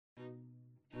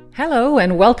Hello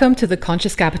and welcome to The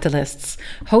Conscious Capitalists,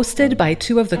 hosted by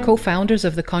two of the co-founders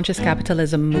of the Conscious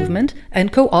Capitalism movement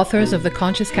and co-authors of the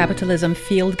Conscious Capitalism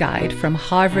Field Guide from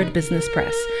Harvard Business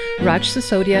Press, Raj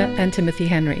Sisodia and Timothy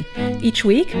Henry. Each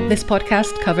week, this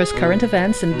podcast covers current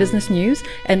events and business news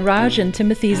and Raj and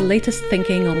Timothy's latest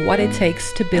thinking on what it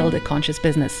takes to build a conscious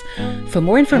business. For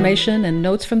more information and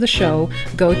notes from the show,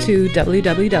 go to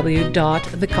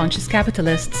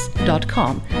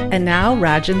www.theconsciouscapitalists.com. And now,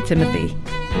 Raj and Timothy.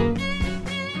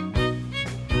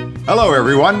 Hello,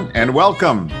 everyone, and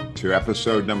welcome to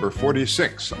episode number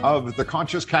 46 of The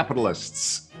Conscious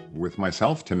Capitalists with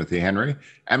myself, Timothy Henry,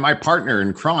 and my partner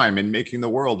in crime in making the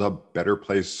world a better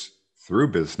place through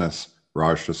business,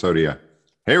 Raj Sisodia.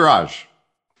 Hey, Raj.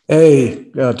 Hey,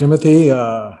 Timothy,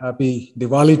 happy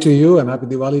Diwali to you and happy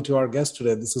Diwali to our guest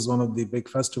today. This is one of the big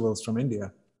festivals from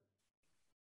India.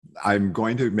 I'm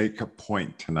going to make a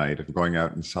point tonight of going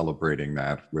out and celebrating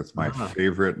that with my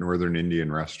favorite Northern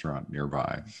Indian restaurant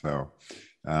nearby. So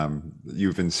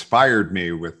you've inspired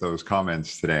me with those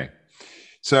comments today.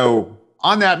 So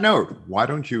on that note, why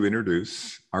don't you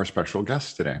introduce our special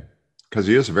guest today? Because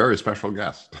he is a very special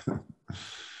guest.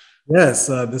 Yes,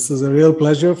 this is a real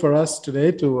pleasure for us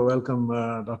today to welcome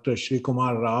Dr.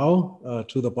 Srikumar Rao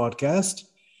to the podcast.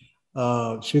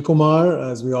 Srikumar,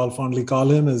 as we all fondly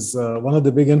call him, is one of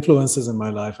the big influences in my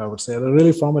life, I would say, at a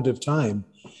really formative time.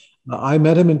 I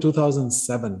met him in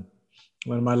 2007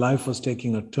 when my life was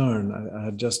taking a turn. I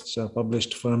had just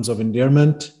published Firms of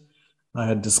Endearment. I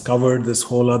had discovered this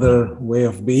whole other way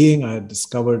of being. I had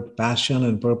discovered passion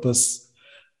and purpose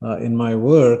in my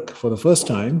work for the first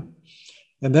time.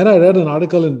 And then I read an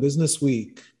article in Business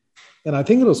Week, and I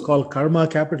think it was called Karma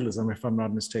Capitalism, if I'm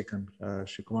not mistaken,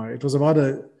 Srikumar. It was about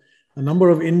a number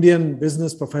of Indian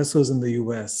business professors in the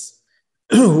US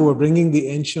who were bringing the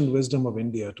ancient wisdom of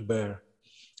India to bear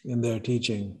in their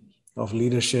teaching of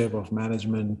leadership, of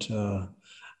management,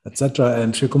 etc.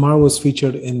 And Srikumar was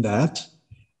featured in that.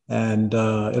 And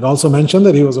it also mentioned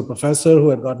that he was a professor who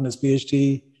had gotten his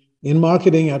PhD in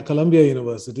marketing at Columbia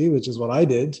University, which is what I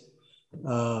did.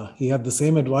 He had the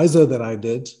same advisor that I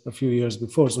did a few years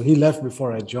before. So he left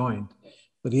before I joined,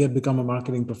 but he had become a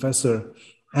marketing professor.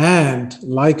 And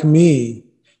like me,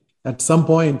 at some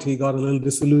point, he got a little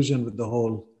disillusioned with the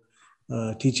whole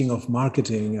teaching of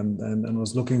marketing and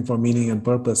was looking for meaning and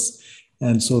purpose.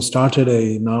 And so started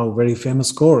a now very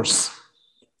famous course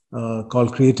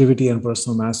called Creativity and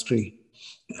Personal Mastery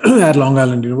at Long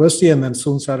Island University, and then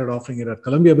soon started offering it at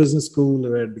Columbia Business School,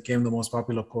 where it became the most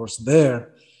popular course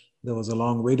there. There was a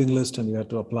long waiting list and you had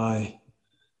to apply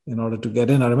in order to get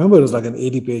in. I remember it was like an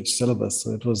 80-page syllabus.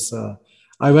 So it was...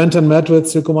 I went and met with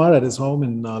Srikumar at his home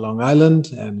in Long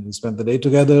Island, and we spent the day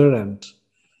together. And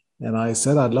I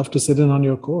said, I'd love to sit in on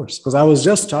your course, because I was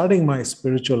just starting my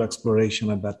spiritual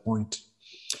exploration at that point.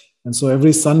 And so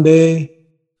every Sunday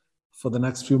for the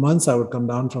next few months, I would come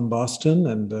down from Boston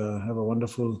and have a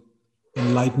wonderful,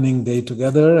 enlightening day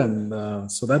together. And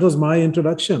so that was my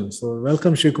introduction. So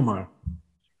welcome, Srikumar.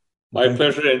 My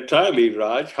pleasure entirely,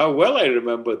 Raj. How well I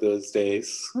remember those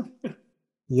days.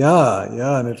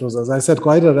 Yeah. And it was, as I said,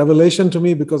 quite a revelation to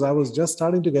me because I was just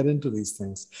starting to get into these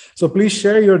things. So please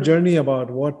share your journey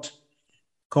about what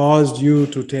caused you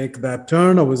to take that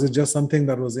turn, or was it just something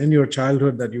that was in your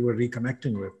childhood that you were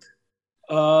reconnecting with?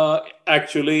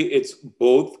 Actually, it's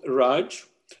both, Raj.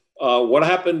 What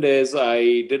happened is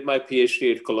I did my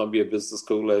PhD at Columbia Business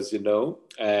School, as you know,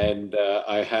 and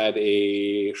I had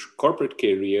a corporate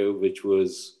career which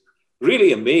was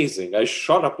really amazing. I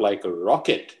shot up like a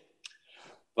rocket.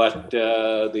 But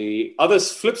the other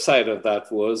flip side of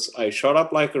that was I shot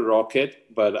up like a rocket,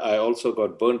 but I also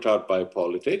got burnt out by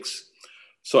politics.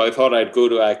 So I thought I'd go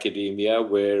to academia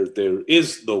where there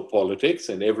is no politics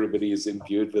and everybody is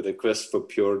imbued with a quest for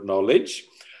pure knowledge.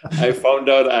 I found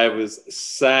out I was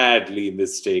sadly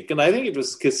mistaken. I think it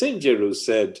was Kissinger who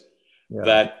said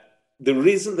that the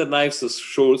reason the knives are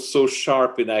so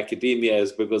sharp in academia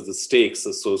is because the stakes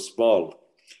are so small.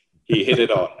 He hit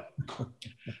it on.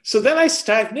 So then I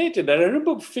stagnated, and I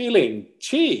remember feeling,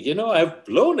 I've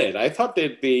blown it. I thought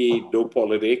there'd be no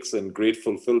politics and great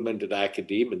fulfillment in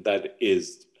academia, and that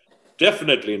is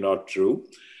definitely not true.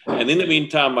 And in the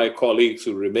meantime, my colleagues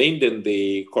who remained in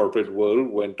the corporate world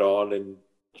went on and,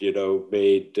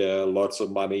 made lots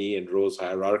of money and rose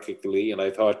hierarchically. And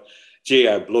I thought,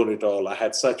 I've blown it all. I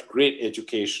had such great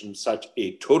education, such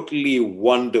a totally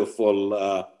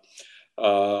wonderful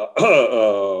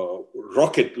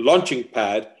rocket launching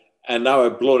pad, and now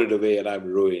I've blown it away and I'm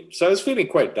ruined. So I was feeling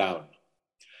quite down.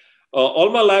 All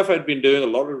my life I'd been doing a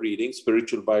lot of reading,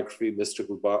 spiritual biography,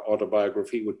 mystical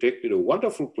autobiography would take me to a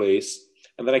wonderful place.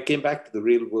 And then I came back to the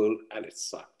real world and it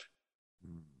sucked.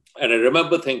 And I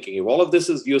remember thinking, if all of this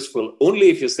is useful only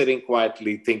if you're sitting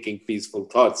quietly thinking peaceful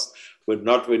thoughts, but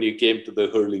not when you came to the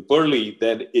hurly-burly,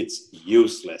 then it's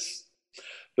useless.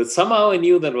 But somehow I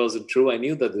knew that wasn't true. I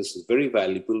knew that this was very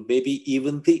valuable, maybe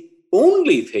even the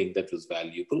only thing that was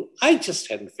valuable. I just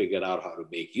hadn't figured out how to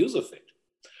make use of it.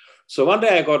 So one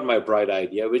day I got my bright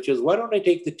idea, which is, why don't I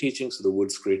take the teachings of the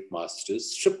world's great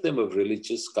masters, strip them of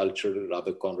religious, cultural, and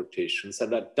other connotations,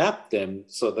 and adapt them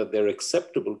so that they're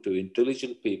acceptable to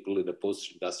intelligent people in a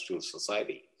post-industrial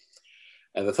society.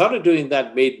 And the thought of doing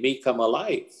that made me come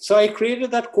alive. So I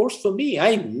created that course for me.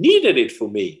 I needed it for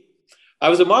me. I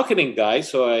was a marketing guy,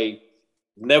 so I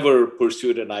never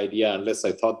pursued an idea unless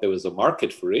I thought there was a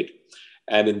market for it.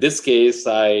 And in this case,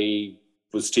 I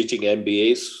was teaching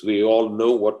MBAs. We all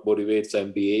know what motivates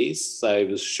MBAs. I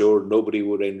was sure nobody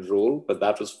would enroll, but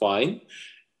that was fine.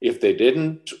 If they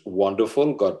didn't,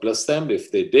 wonderful, God bless them.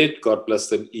 If they did, God bless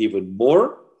them even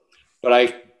more. But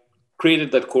I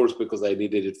created that course because I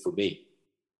needed it for me.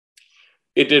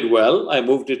 It did well. I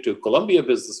moved it to Columbia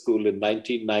Business School in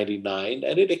 1999,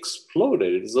 and it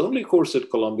exploded. It is the only course at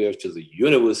Columbia which is a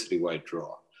university-wide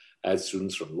draw. I had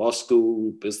students from law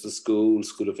school, business school,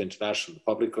 School of International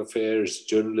Public Affairs,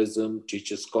 journalism,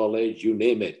 Teachers College, you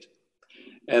name it.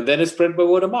 And then it spread by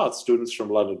word of mouth. Students from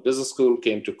London Business School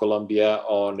came to Columbia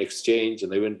on exchange,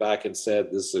 and they went back and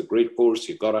said, this is a great course,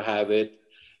 you got to have it.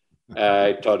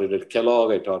 I taught it at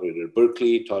Kellogg, I taught it at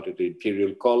Berkeley, taught it at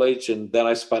Imperial College, and then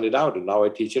I spun it out, and now I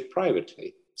teach it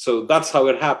privately. So that's how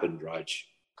it happened, Raj.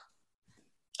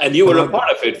 And you were a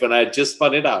part of it when I had just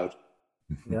spun it out.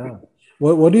 Yeah.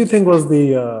 What do you think was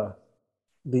the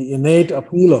innate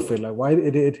appeal of it? Like, why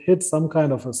it hit some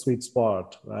kind of a sweet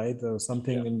spot, right? There was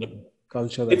something in the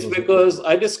culture that it's because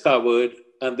I discovered,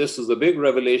 and this was a big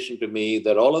revelation to me,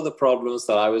 that all of the problems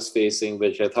that I was facing,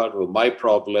 which I thought were my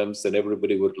problems and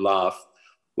everybody would laugh,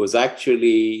 was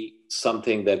actually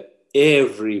something that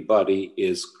everybody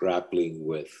is grappling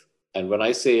with. And when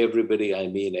I say everybody, I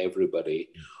mean everybody.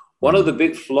 One of the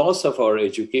big flaws of our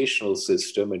educational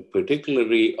system, and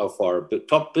particularly of our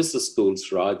top business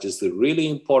schools, Raj, is the really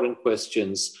important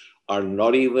questions are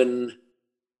not even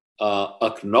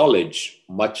acknowledged,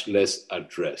 much less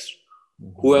addressed.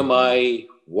 Who am I?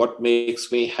 What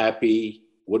makes me happy?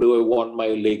 What do I want my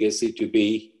legacy to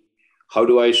be? How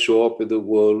do I show up in the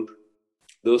world?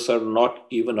 Those are not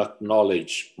even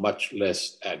acknowledged, much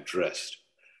less addressed.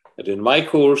 And in my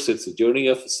course, it's a journey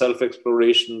of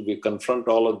self-exploration. We confront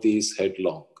all of these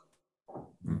headlong.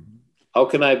 How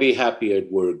can I be happy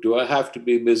at work? Do I have to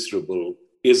be miserable?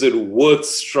 Is it worth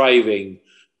striving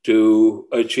to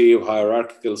achieve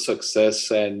hierarchical success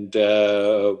and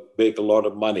make a lot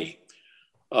of money?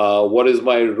 What is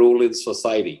my role in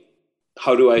society?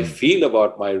 How do I feel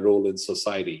about my role in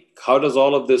society? How does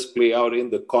all of this play out in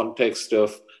the context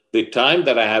of the time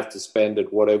that I have to spend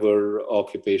at whatever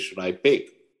occupation I pick?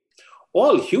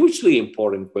 All hugely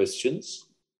important questions.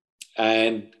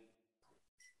 And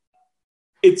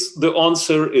the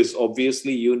answer is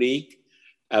obviously unique.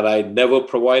 And I never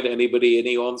provide anybody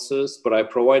any answers, but I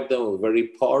provide them a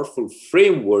very powerful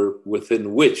framework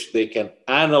within which they can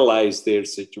analyze their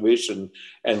situation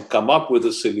and come up with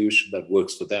a solution that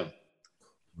works for them.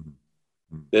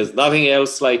 There's nothing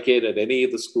else like it at any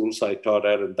of the schools I taught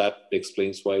at, and that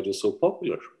explains why it is so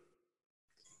popular.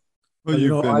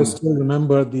 Well, I still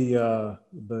remember the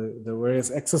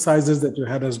various exercises that you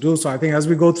had us do. So I think as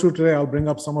we go through today, I'll bring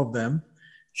up some of them.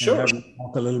 Sure. And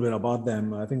talk a little bit about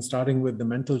them. I think starting with the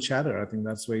mental chatter, I think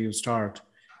that's where you start.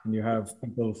 And you have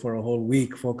people for a whole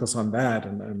week focus on that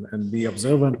and be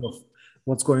observant of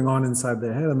what's going on inside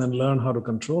their head and then learn how to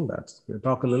control that. Can you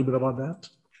talk a little bit about that?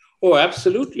 Oh,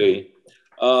 absolutely.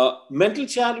 Mental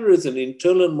chatter is an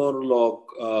internal monologue,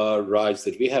 Raj,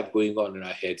 that we have going on in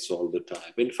our heads all the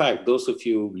time. In fact, those of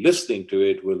you listening to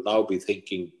it will now be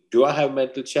thinking, do I have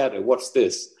mental chatter? What's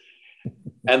this?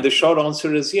 And the short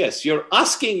answer is yes. You're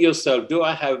asking yourself, do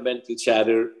I have mental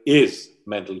chatter? Is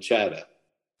mental chatter.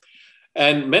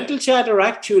 And mental chatter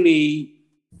actually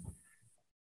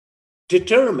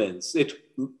determines, it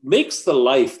makes the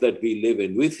life that we live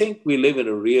in. We think we live in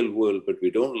a real world, but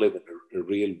we don't live in a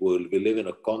real world. We live in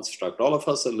a construct. All of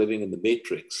us are living in the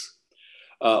matrix.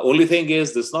 Only thing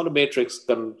is, this is not a matrix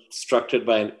constructed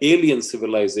by an alien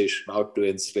civilization out to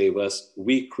enslave us.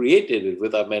 We created it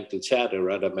with our mental chatter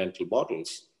and our mental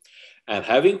models. And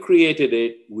having created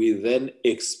it, we then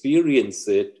experience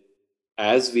it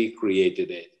as we created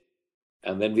it.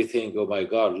 And then we think, oh my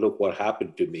God, look what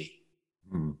happened to me.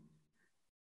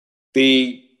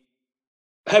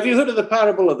 Have you heard of the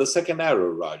parable of the second arrow,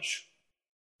 Raj?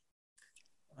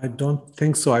 I don't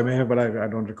think so. I may have, but I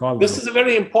don't recall. This is a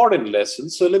very important lesson.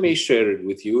 So let me share it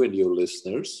with you and your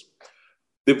listeners.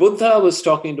 The Buddha was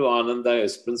talking to Ananda,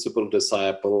 his principal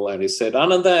disciple, and he said,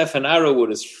 Ananda, if an arrow would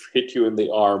hit you in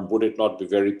the arm, would it not be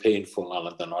very painful?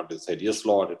 Ananda nodded, said, yes,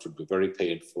 Lord, it would be very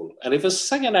painful. And if a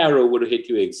second arrow would hit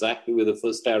you exactly where the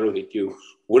first arrow hit you,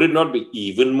 would it not be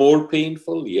even more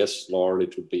painful? Yes, Lord,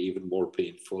 it would be even more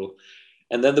painful.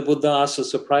 And then the Buddha asked a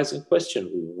surprising question.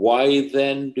 Why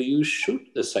then do you shoot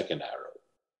the second arrow?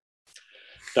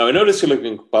 Now, I notice you're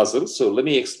looking puzzled, so let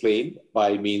me explain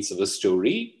by means of a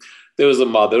story. There was a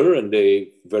mother, and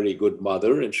a very good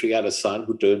mother, and she had a son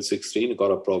who turned 16 and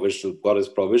got his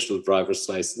provisional driver's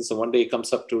license. And one day he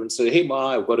comes up to her and says, hey, Ma,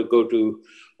 I've got to go to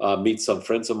meet some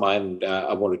friends of mine, and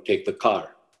I want to take the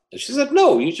car. And she said,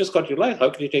 no, you just got your license. How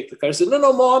can you take the car? He said,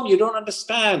 no, Mom, you don't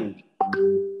understand.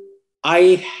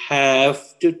 I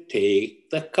have to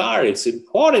take the car. It's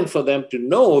important for them to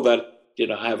know that,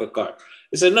 I have a car.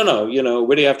 He said, no,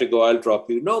 where do you have to go? I'll drop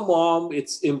you. No, Mom,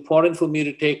 it's important for me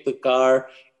to take the car.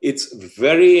 It's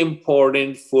very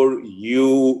important for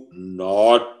you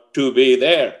not to be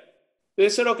there. They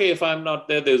said, okay, if I'm not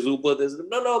there, there's Uber. There's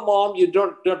no, Mom,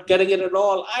 you're not getting it at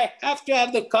all. I have to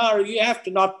have the car. You have to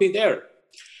not be there.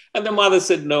 And the mother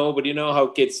said, no, but you know how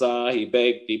kids are. He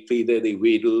begged, he pleaded, he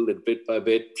wheedled, and bit by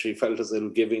bit, she felt a little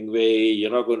giving way. You're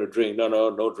not going to drink.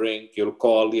 No drink. You'll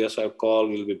call. Yes, I'll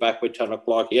call. You'll be back by 10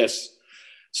 o'clock. Yes.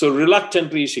 So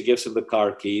reluctantly, she gives him the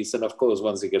car keys. And of course,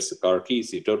 once he gets the car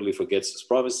keys, he totally forgets his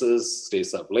promises,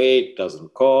 stays up late,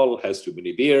 doesn't call, has too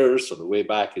many beers. On the way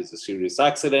back is a serious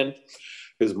accident.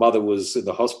 His mother was in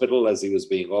the hospital as he was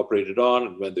being operated on.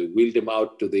 And when they wheeled him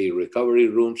out to the recovery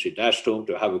room, she dashed home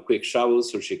to have a quick shower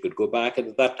so she could go back. And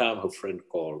at that time, her friend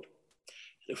called.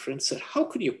 And her friend said, how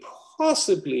could you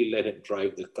possibly let him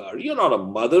drive the car? You're not a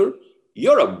mother.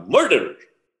 You're a murderer.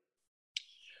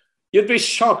 You'd be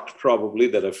shocked probably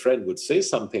that a friend would say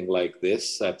something like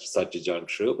this at such a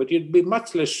juncture, but you'd be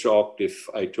much less shocked if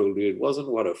I told you it wasn't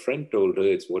what a friend told her,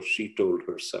 it's what she told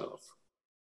herself.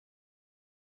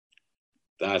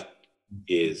 That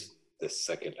is the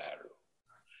second arrow.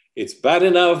 It's bad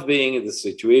enough being in the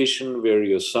situation where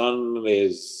your son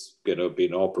is,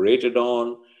 being operated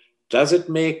on. Does it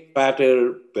make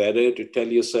better to tell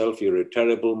yourself you're a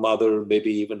terrible mother,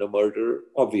 maybe even a murderer?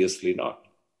 Obviously not.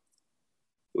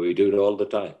 We do it all the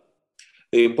time.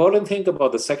 The important thing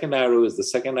about the second arrow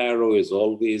is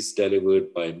always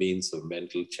delivered by means of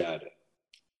mental chatter.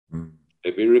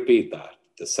 Let me repeat that.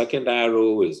 The second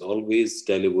arrow is always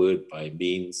delivered by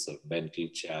means of mental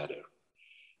chatter.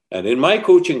 And in my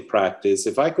coaching practice,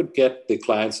 if I could get the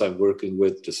clients I'm working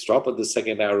with to stop at the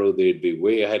second arrow, they'd be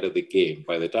way ahead of the game.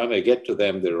 By the time I get to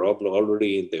them, they're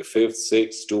already in their 5th,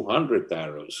 6th, 200th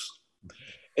arrows.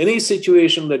 Any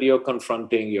situation that you're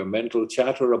confronting, your mental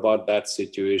chatter about that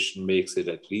situation makes it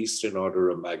at least an order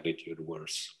of magnitude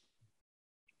worse.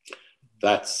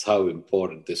 That's how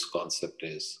important this concept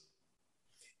is.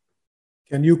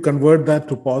 Can you convert that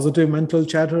to positive mental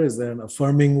chatter? Is there an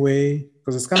affirming way?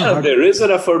 Because it's kind of hard. There is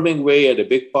an affirming way, and a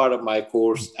big part of my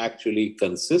course actually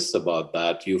consists about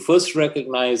that. You first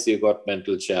recognize you got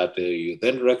mental chatter. You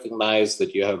then recognize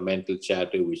that you have mental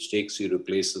chatter, which takes you to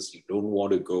places you don't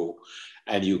want to go.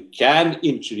 And you can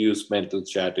introduce mental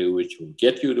chatter, which will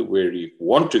get you to where you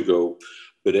want to go.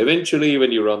 But eventually,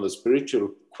 when you're on the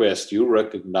spiritual quest, you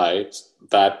recognize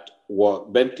that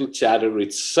what mental chatter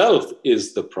itself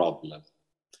is the problem.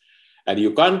 And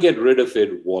you can't get rid of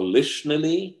it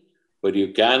volitionally, but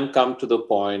you can come to the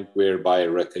point where by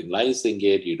recognizing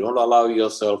it, you don't allow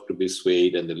yourself to be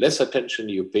swayed. And the less attention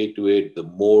you pay to it, the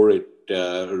more it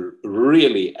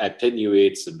really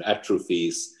attenuates and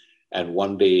atrophies. And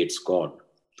one day it's gone.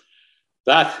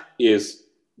 That is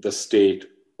the state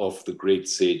of the great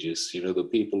sages, the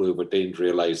people who have attained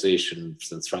realization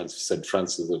since St.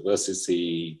 Francis of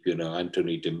Assisi,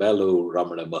 Anthony de Mello,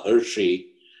 Ramana Maharshi,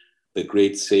 the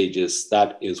great sages.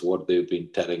 That is what they've been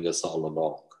telling us all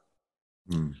along.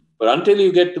 But until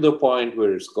you get to the point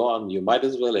where it's gone, you might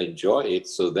as well enjoy it.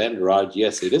 So then, Raj,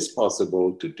 yes, it is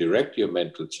possible to direct your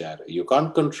mental chatter. You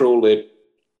can't control it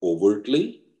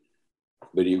overtly,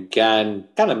 but you can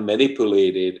kind of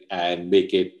manipulate it and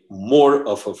make it more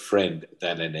of a friend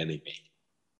than an enemy.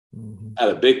 And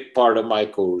a big part of my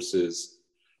course is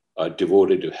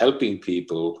devoted to helping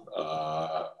people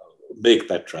make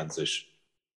that transition.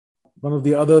 One of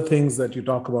the other things that you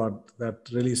talk about that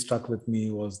really stuck with me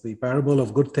was the parable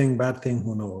of good thing, bad thing,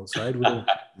 who knows, right? We're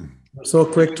so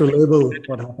quick to label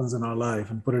what happens in our life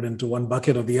and put it into one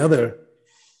bucket or the other.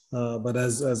 But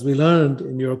as we learned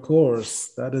in your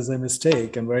course, that is a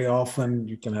mistake. And very often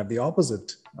you can have the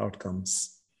opposite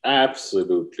outcomes.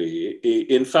 Absolutely.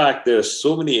 In fact, there are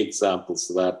so many examples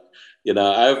of that.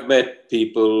 I've met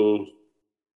people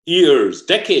years,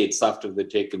 decades after they've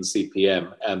taken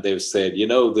CPM, and they've said,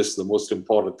 this is the most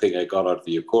important thing I got out of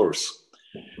your course.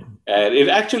 And it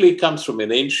actually comes from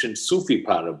an ancient Sufi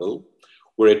parable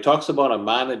where it talks about a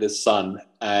man and his son,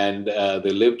 and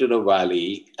they lived in a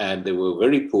valley, and they were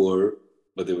very poor,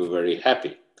 but they were very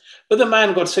happy. But the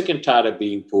man got sick and tired of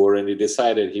being poor, and he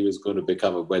decided he was going to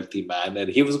become a wealthy man, and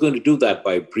he was going to do that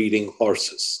by breeding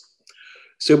horses.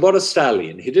 So he bought a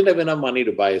stallion. He didn't have enough money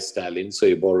to buy a stallion, so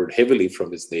he borrowed heavily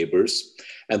from his neighbors.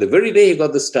 And the very day he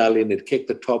got the stallion, it kicked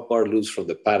the top bar loose from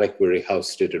the paddock where he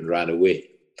housed it and ran away.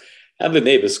 And the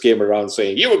neighbors came around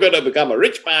saying, you were going to become a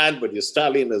rich man, but your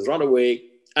stallion has run away,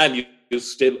 and you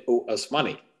still owe us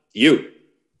money. You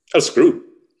are screwed.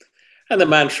 And the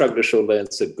man shrugged his shoulder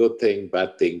and said, good thing,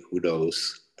 bad thing, who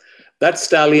knows? That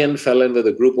stallion fell in with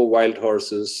a group of wild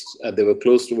horses, and they were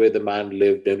close to where the man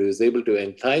lived, and he was able to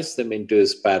entice them into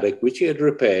his paddock, which he had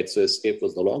repaired, so escape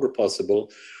was no longer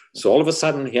possible. So all of a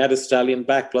sudden, he had his stallion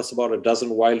back, plus about a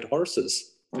dozen wild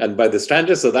horses. And by the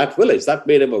standards of that village, that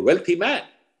made him a wealthy man.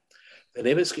 The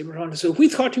neighbors came around and said, we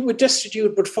thought you were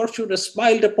destitute, but fortune has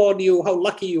smiled upon you. How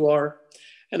lucky you are.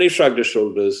 And he shrugged his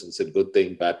shoulders and said, good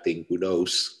thing, bad thing, who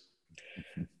knows?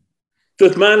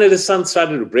 The man and his son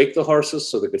started to break the horses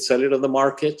so they could sell it on the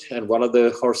market. And one of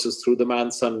the horses threw the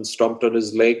man's son, stomped on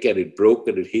his leg, and it broke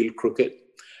and it healed crooked.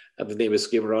 And the neighbors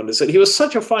came around and said, he was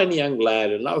such a fine young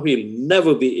lad, and now he'll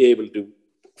never be able to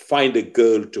find a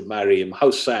girl to marry him.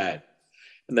 How sad.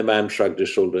 And the man shrugged his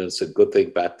shoulder and said, good thing,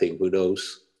 bad thing, who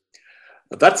knows?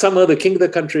 That summer, the king of the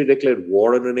country declared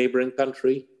war on a neighboring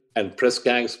country, and press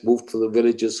gangs moved to the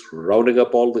villages, rounding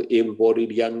up all the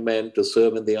able-bodied young men to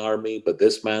serve in the army. But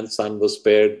this man's son was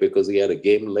spared because he had a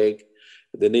game leg.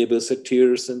 The neighbors had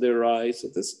tears in their eyes.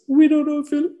 We don't know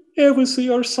if we'll ever see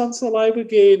our sons alive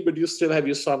again, but you still have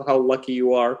your son. How lucky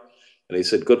you are. And he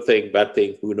said, good thing, bad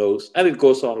thing, who knows? And it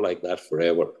goes on like that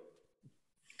forever.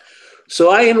 So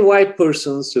I invite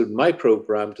persons to my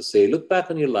program to say, look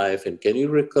back on your life and can you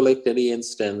recollect any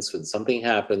instance when something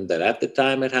happened that at the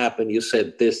time it happened, you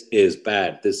said, this is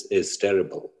bad, this is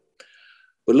terrible.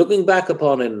 But looking back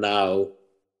upon it now,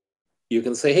 you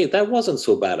can say, hey, that wasn't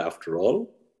so bad after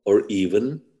all, or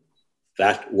even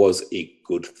that was a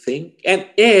good thing. And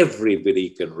everybody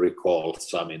can recall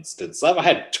some instance. I've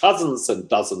had dozens and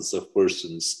dozens of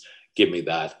persons give me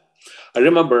that. I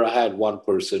remember I had one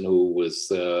person who was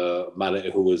the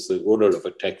owner of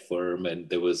a tech firm, and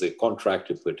there was a contract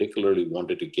he particularly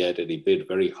wanted to get, and he bid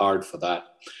very hard for that,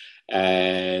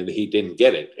 and he didn't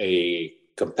get it. A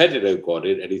competitor got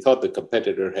it, and he thought the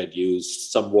competitor had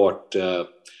used somewhat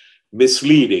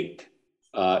misleading,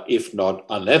 if not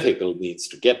unethical means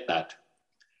to get that.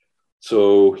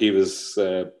 So he was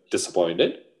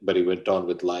disappointed, but he went on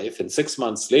with life. And 6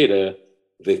 months later,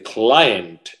 the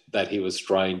client that he was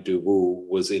trying to woo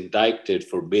was indicted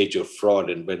for major fraud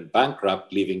and went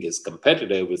bankrupt, leaving his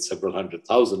competitor with several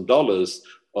 $100,000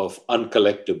 of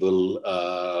uncollectible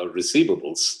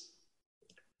receivables.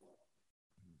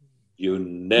 You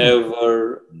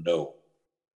never know.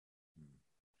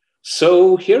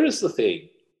 So here is the thing.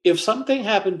 If something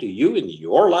happened to you in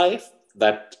your life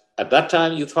that at that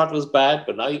time you thought was bad,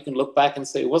 but now you can look back and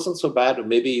say it wasn't so bad, or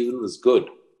maybe even was good,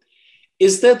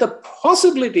 is there the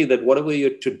possibility that whatever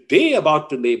you're today about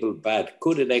to label bad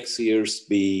could in X years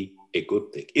be a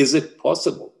good thing? Is it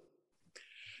possible?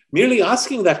 Merely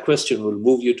asking that question will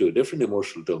move you to a different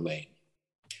emotional domain.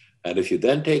 And if you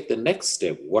then take the next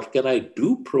step, what can I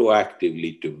do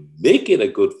proactively to make it a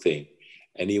good thing?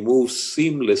 And you move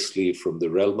seamlessly from the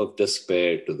realm of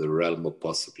despair to the realm of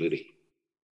possibility.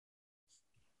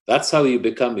 That's how you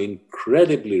become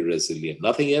incredibly resilient.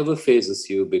 Nothing ever phases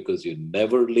you because you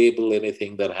never label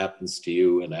anything that happens to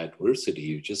you in adversity.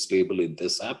 You just label it,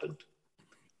 this happened.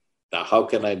 Now, how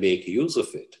can I make use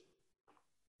of it?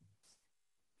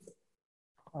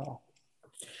 Wow.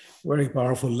 Very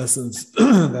powerful lessons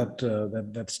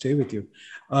that stay with you.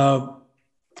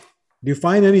 Do you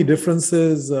find any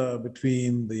differences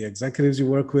between the executives you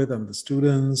work with and the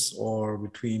students, or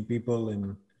between people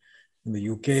in the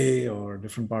UK or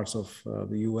different parts of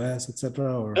the US,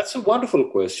 etc.? That's a wonderful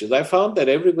question. I found that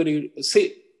everybody,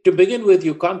 to begin with,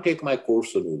 you can't take my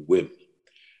course on a whim.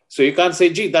 So you can't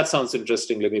say, gee, that sounds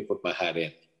interesting, let me put my hat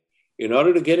in. In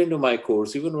order to get into my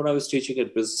course, even when I was teaching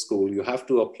at business school, you have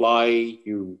to apply,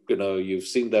 you've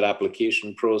seen that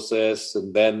application process,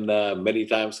 and then many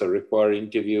times I require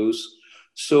interviews.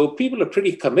 So people are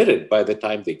pretty committed by the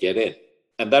time they get in.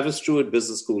 And that was true at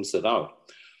business schools and out.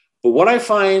 But what I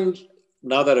find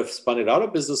now that I've spun it out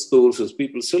of business schools, is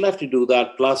people still have to do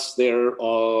that. Plus, they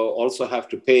also have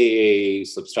to pay a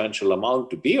substantial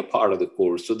amount to be a part of the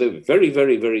course. So they're very,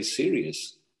 very, very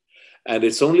serious. And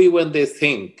it's only when they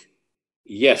think,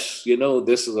 yes,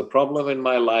 this is a problem in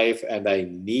my life and I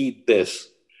need this,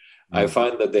 I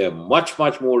find that they're much,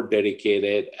 much more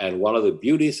dedicated. And one of the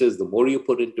beauties is the more you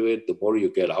put into it, the more you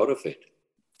get out of it.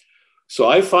 So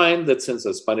I find that since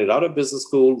I spun it out of business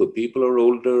school, the people are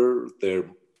older, they've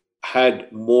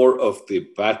had more of the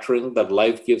battering that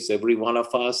life gives every one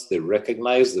of us. They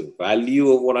recognize the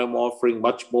value of what I'm offering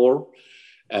much more,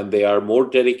 and they are more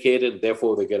dedicated,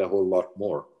 therefore they get a whole lot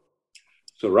more.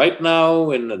 So right now,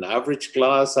 in an average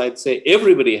class, I'd say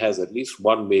everybody has at least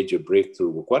one major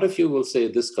breakthrough. Quite a few will say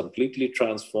this completely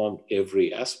transformed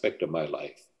every aspect of my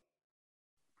life.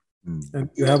 And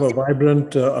you have a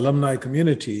vibrant alumni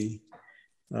community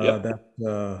that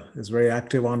is very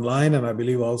active online. And I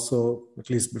believe also,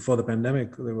 at least before the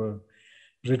pandemic, there were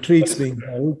retreats being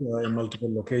held in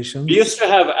multiple locations. We used to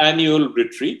have annual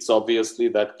retreats. Obviously,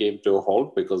 that came to a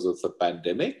halt because of the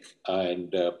pandemic.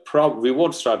 And we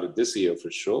won't start it this year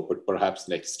for sure, but perhaps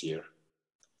next year.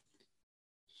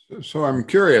 So I'm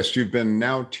curious, you've been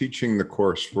now teaching the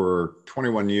course for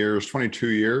 21 years, 22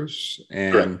 years,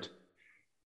 and Correct.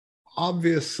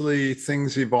 Obviously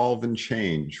things evolve and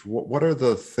change. What are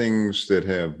the things that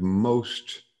have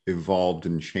most evolved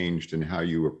and changed in how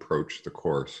you approach the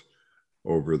course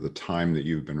over the time that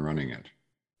you've been running it?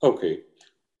 Okay.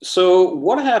 So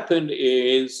what happened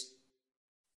is,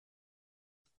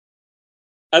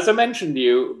 as I mentioned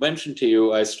to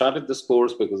you, I started this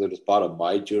course because it was part of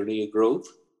my journey of growth.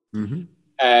 Mm-hmm.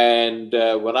 And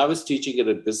when I was teaching it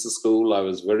at business school, I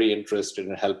was very interested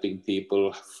in helping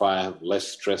people have less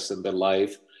stress in their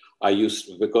life.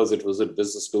 Because it was at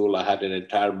business school, I had an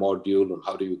entire module on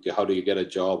how do you get a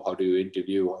job, how do you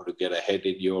interview, how to get ahead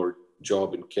in your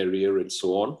job and career, and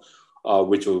so on,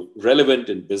 which were relevant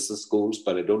in business schools,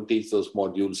 but I don't teach those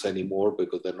modules anymore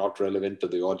because they're not relevant to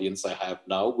the audience I have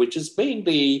now, which is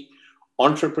mainly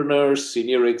entrepreneurs,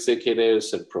 senior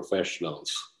executives, and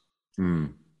professionals.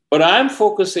 But I'm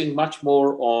focusing much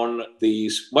more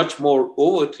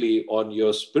overtly on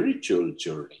your spiritual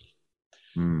journey.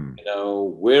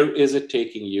 Where is it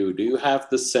taking you? Do you have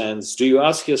the sense? Do you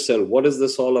ask yourself, what is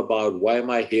this all about? Why am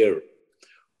I here?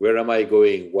 Where am I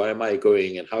going? Why am I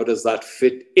going? And how does that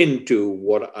fit into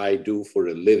what I do for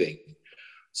a living?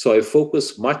 So I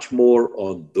focus much more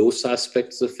on those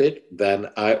aspects of it than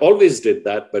I always did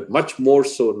that, but much more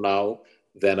so now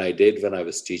than I did when I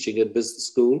was teaching at business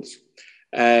schools.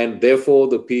 And therefore,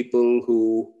 the people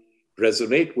who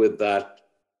resonate with that,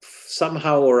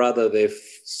 somehow or other, they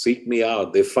seek me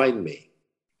out, they find me.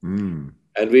 And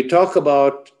we talk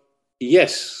about,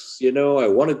 yes, I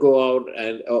want to go out,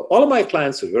 and all of my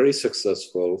clients are very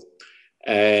successful.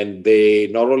 And they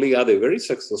not only are they very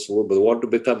successful, but they want to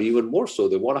become even more so.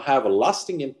 They want to have a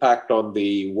lasting impact on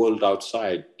the world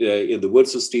outside. In the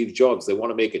words of Steve Jobs, they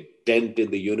want to make a dent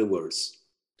in the universe.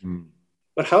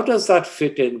 But how does that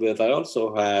fit in with, I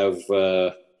also have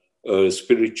a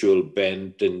spiritual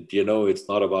bent, and, it's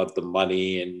not about the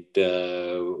money, and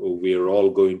we're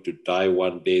all going to die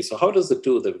one day. So how does the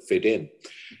two of them fit in?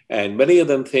 And many of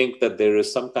them think that there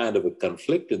is some kind of a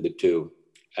conflict in the two.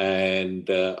 And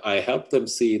I help them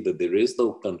see that there is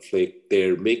no conflict.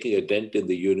 They're making a dent in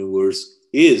the universe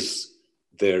is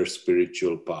their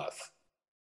spiritual path.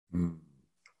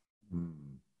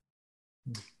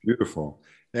 Beautiful.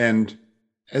 And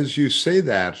as you say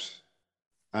that,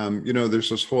 there's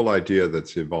this whole idea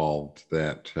that's evolved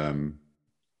that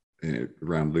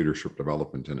around leadership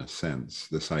development, in a sense,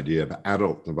 this idea of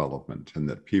adult development, and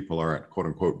that people are at, quote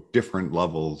unquote, different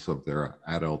levels of their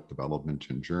adult development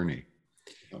and journey.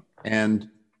 And,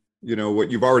 what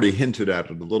you've already hinted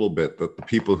at it a little bit, that the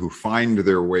people who find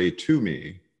their way to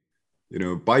me,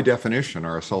 by definition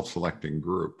are a self-selecting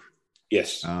group.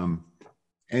 Yes.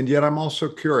 And yet I'm also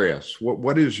curious,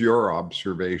 what is your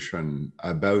observation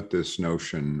about this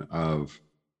notion of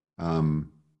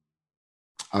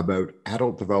about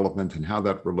adult development and how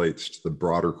that relates to the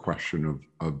broader question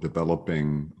of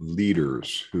developing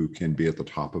leaders who can be at the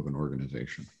top of an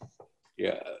organization?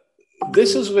 Yeah,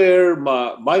 this is where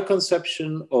my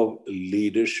conception of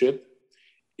leadership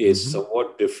is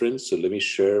somewhat different. So let me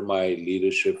share my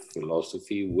leadership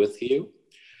philosophy with you.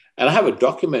 And I have a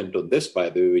document on this, by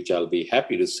the way, which I'll be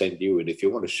happy to send you. And if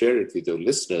you want to share it with your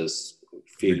listeners,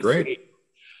 feel free.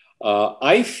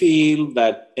 I feel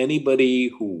that anybody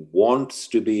who wants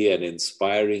to be an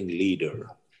inspiring leader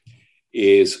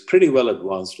is pretty well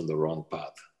advanced on the wrong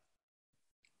path.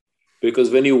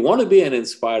 Because when you want to be an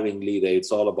inspiring leader,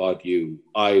 it's all about you.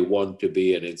 I want to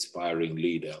be an inspiring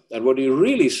leader. And what you're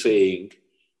really saying,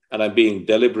 and I'm being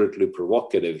deliberately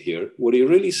provocative here, what you're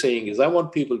really saying is I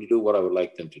want people to do what I would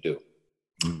like them to do,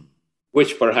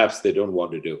 which perhaps they don't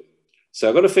want to do. So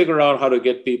I've got to figure out how to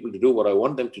get people to do what I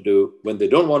want them to do when they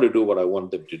don't want to do what I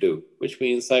want them to do, which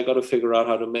means I got to figure out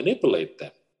how to manipulate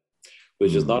them,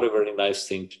 which is not a very nice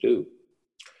thing to do.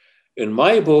 In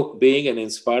my book, being an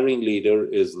inspiring leader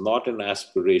is not an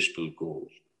aspirational goal.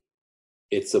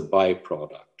 It's a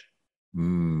byproduct.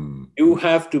 You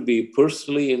have to be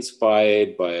personally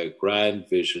inspired by a grand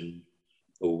vision,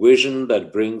 a vision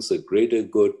that brings a greater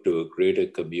good to a greater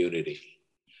community,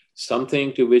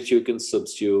 something to which you can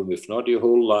subsume, if not your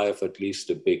whole life, at least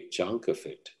a big chunk of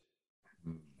it.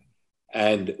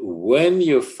 And when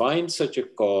you find such a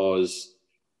cause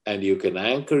and you can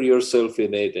anchor yourself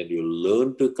in it and you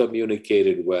learn to communicate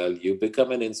it well, you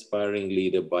become an inspiring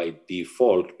leader by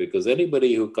default, because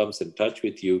anybody who comes in touch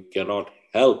with you cannot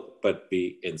help but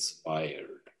be inspired.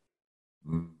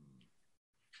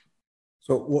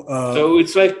 So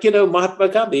it's like, Mahatma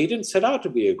Gandhi, he didn't set out to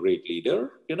be a great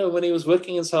leader. When he was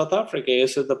working in South Africa, he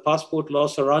said, the passport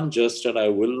laws are unjust and I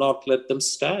will not let them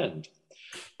stand.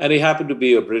 And he happened to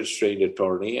be a British-trained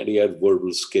attorney and he had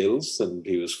verbal skills and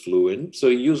he was fluent. So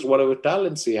he used whatever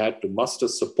talents he had to muster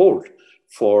support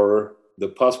for the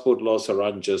passport laws are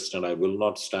unjust and I will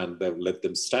not let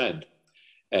them stand.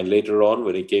 And later on,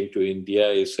 when he came to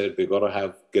India, he said, we've got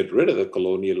to get rid of the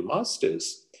colonial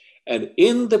masters. And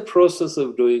in the process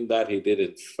of doing that, he did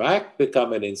in fact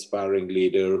become an inspiring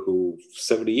leader who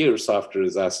 70 years after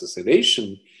his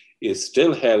assassination is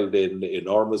still held in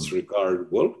enormous regard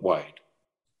worldwide.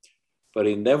 But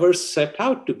he never set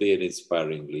out to be an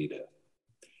inspiring leader.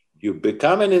 You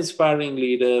become an inspiring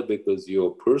leader because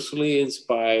you're personally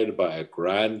inspired by a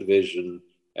grand vision.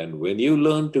 And when you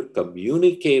learn to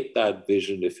communicate that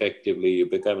vision effectively, you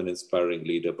become an inspiring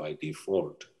leader by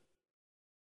default.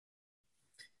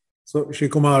 So,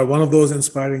 Srikumar, one of those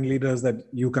inspiring leaders that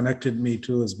you connected me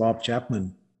to is Bob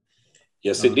Chapman.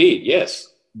 Yes, indeed.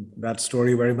 Yes. That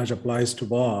story very much applies to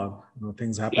Bob.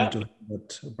 Things happened to him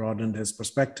that broadened his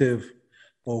perspective,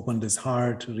 opened his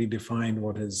heart, redefined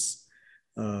what his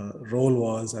role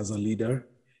was as a leader.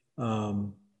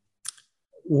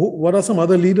 What are some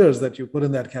other leaders that you put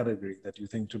in that category that you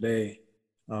think today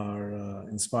are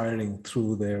inspiring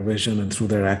through their vision and through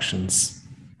their actions?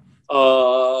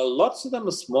 Lots of them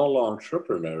are small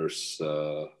entrepreneurs,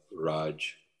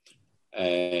 Raj.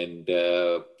 And,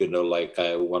 like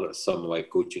some of my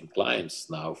coaching clients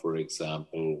now, for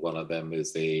example, one of them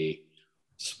is a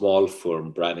small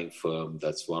firm, branding firm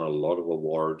that's won a lot of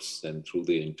awards. And through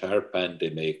the entire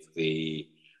pandemic, the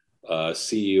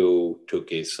CEO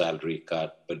took a salary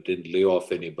cut, but didn't lay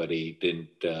off anybody, didn't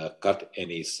cut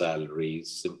any salaries,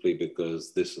 simply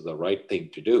because this is the right thing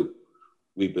to do,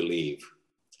 we believe.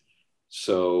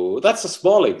 So that's a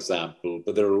small example,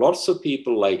 but there are lots of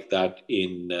people like that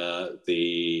in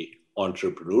the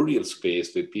entrepreneurial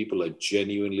space where people are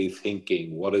genuinely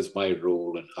thinking, what is my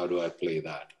role and how do I play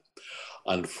that?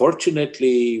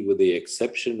 Unfortunately, with the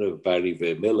exception of Barry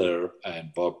V. Miller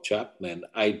and Bob Chapman,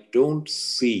 I don't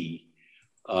see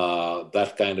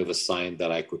that kind of a sign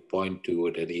that I could point to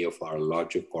at any of our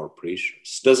larger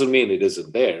corporations. Doesn't mean it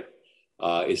isn't there.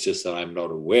 It's just that I'm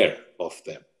not aware of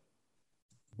them.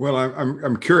 Well,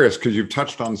 I'm curious because you've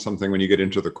touched on something when you get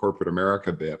into the corporate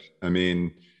America bit. I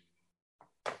mean,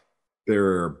 there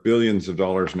are billions of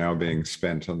dollars now being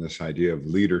spent on this idea of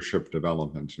leadership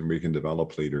development, and we can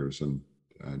develop leaders. And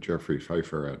Jeffrey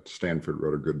Pfeiffer at Stanford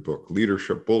wrote a good book,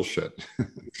 Leadership Bullshit.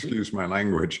 Excuse my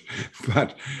language.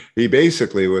 But he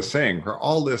basically was saying, for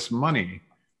all this money,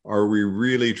 are we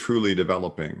really truly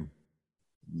developing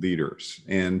leaders?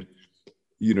 And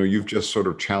you've just sort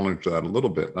of challenged that a little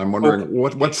bit. I'm wondering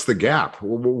what's the gap?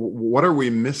 What are we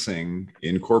missing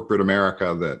in corporate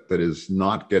America that is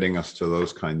not getting us to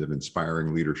those kinds of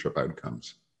inspiring leadership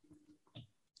outcomes?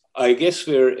 I guess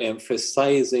we're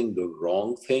emphasizing the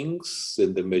wrong things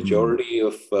in the majority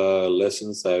of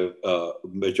lessons,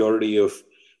 majority of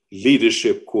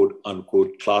leadership, quote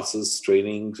unquote, classes,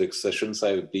 trainings, sessions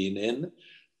I've been in.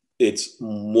 It's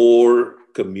more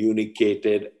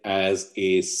communicated as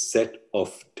a set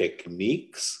of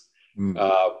techniques.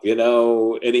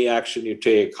 Any action you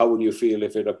take, how would you feel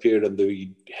if it appeared in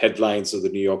the headlines of the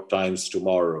New York Times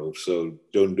tomorrow? So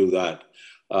don't do that.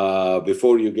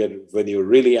 When you're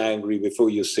really angry, before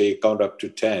you say count up to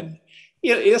 10,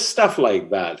 stuff like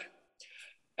that.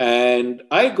 And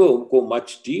I go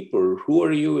much deeper. Who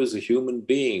are you as a human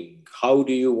being? How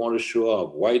do you want to show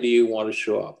up? Why do you want to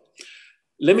show up?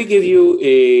 Let me give you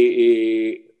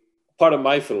a part of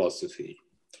my philosophy.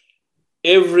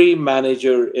 Every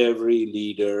manager, every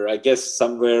leader, I guess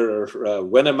somewhere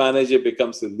when a manager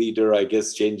becomes a leader, I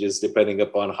guess changes depending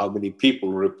upon how many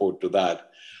people report to that.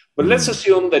 But let's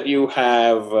assume that you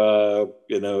have, a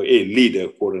leader,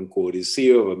 quote unquote, is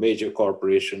CEO of a major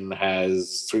corporation,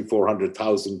 has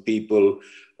 400,000 people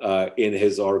in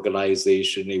his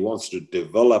organization. He wants to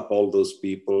develop all those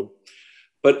people.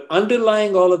 But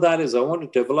underlying all of that is I want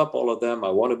to develop all of them. I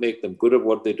want to make them good at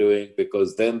what they're doing because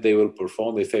then they will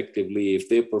perform effectively. If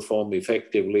they perform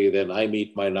effectively, then I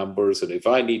meet my numbers. And if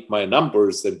I meet my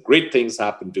numbers, then great things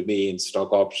happen to me in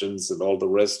stock options and all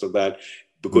the rest of that,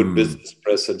 the good business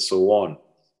press and so on.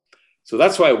 So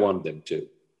that's why I want them to.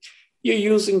 You're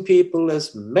using people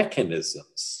as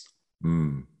mechanisms.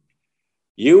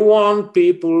 You want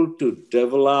people to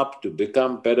develop, to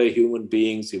become better human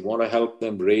beings. You want to help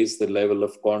them raise the level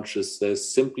of consciousness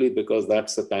simply because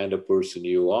that's the kind of person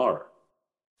you are.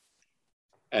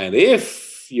 And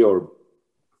if your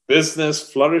business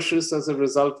flourishes as a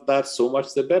result of that, so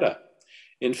much the better.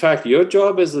 In fact, your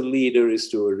job as a leader is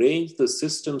to arrange the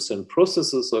systems and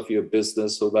processes of your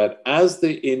business so that as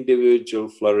the individual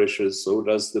flourishes, so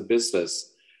does the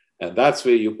business. And that's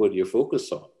where you put your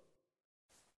focus on.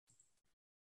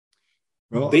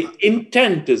 Well, the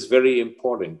intent is very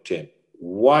important, Tim.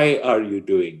 Why are you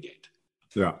doing it?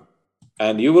 Yeah.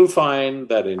 And you will find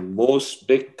that in most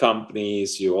big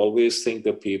companies, you always think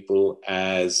of people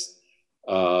as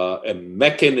a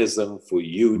mechanism for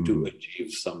you to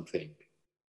achieve something.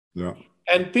 Yeah.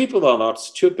 And people are not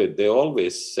stupid. They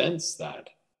always sense that.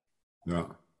 Yeah.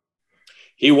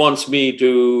 He wants me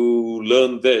to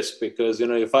learn this because,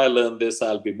 if I learn this,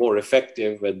 I'll be more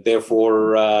effective and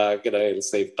therefore, it'll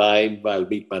save time, I'll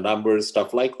meet my numbers,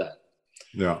 stuff like that.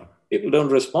 Yeah. People don't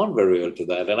respond very well to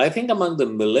that. And I think among the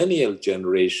millennial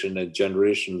generation and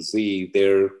Generation Z,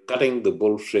 they're cutting the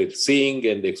bullshit, seeing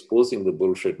and exposing the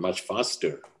bullshit much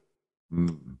faster.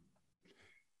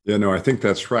 Yeah, no, I think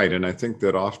that's right. And I think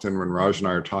that often when Raj and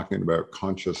I are talking about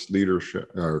conscious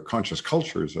leadership or conscious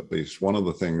cultures, at least, one of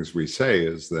the things we say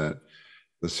is that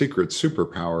the secret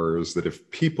superpower is that if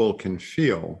people can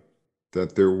feel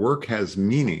that their work has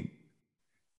meaning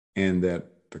and that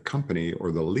the company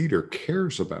or the leader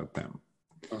cares about them,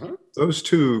 those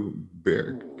two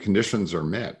conditions are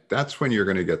met, that's when you're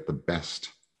going to get the best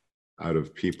out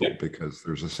of people because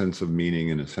there's a sense of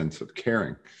meaning and a sense of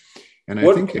caring. And I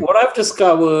think what I've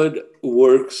discovered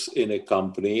works in a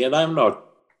company, and I'm not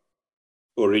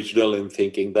original in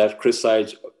thinking that. Chris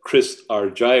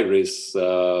Argyris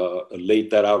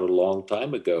laid that out a long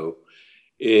time ago,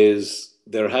 is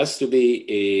there has to be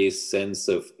a sense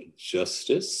of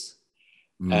justice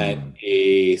and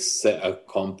a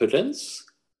competence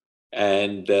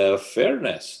and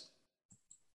fairness.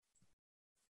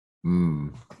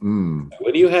 When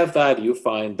you have that, you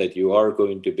find that you are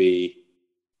going to be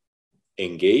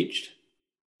engaged,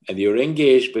 and you're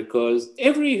engaged because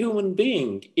every human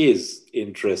being is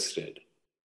interested.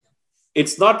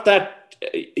 It's not that,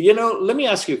 let me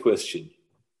ask you a question.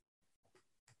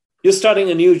 You're starting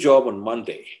a new job on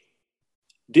Monday.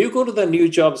 Do you go to the new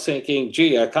job thinking,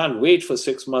 gee, I can't wait for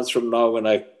 6 months from now when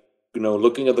I,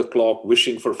 looking at the clock,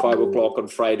 wishing for 5 o'clock on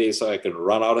Friday so I can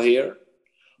run out of here?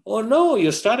 Oh no,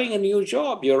 you're starting a new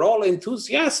job. You're all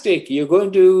enthusiastic. You're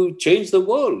going to change the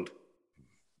world.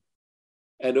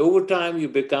 And over time, you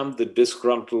become the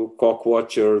disgruntled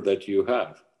cockwatcher that you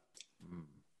have.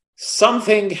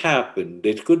 Something happened.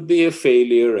 It could be a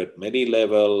failure at many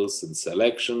levels in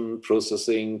selection,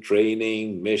 processing,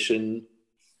 training, mission.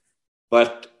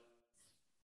 But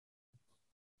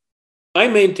I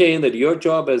maintain that your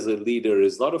job as a leader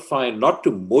is not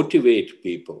to motivate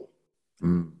people,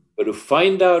 but to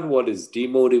find out what is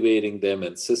demotivating them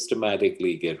and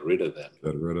systematically get rid of them.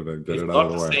 Get rid of it, get it's it out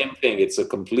of the way. It's not the same thing. It's a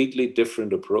completely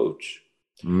different approach.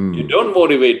 You don't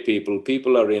motivate people.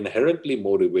 People are inherently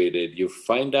motivated. You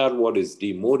find out what is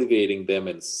demotivating them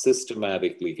and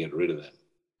systematically get rid of them.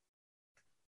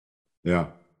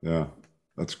 Yeah.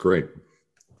 That's great.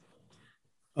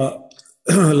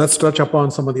 Let's touch upon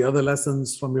some of the other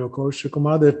lessons from your course,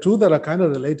 Srikumar. There are two that are kind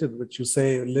of related, which you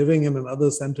say, living in an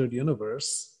other-centered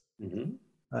universe,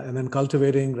 and then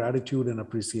cultivating gratitude and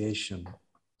appreciation.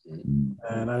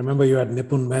 And I remember you had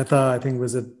Nipun Mehta, I think,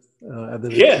 visit at the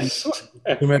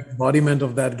retreat, embodiment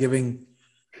of that giving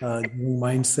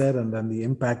mindset and then the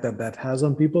impact that has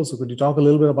on people. So could you talk a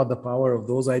little bit about the power of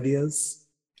those ideas?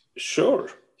 Sure.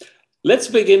 Let's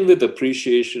begin with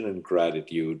appreciation and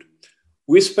gratitude.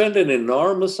 We spend an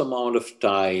enormous amount of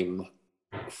time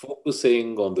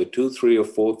focusing on the 2, 3, or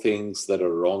 4 things that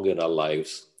are wrong in our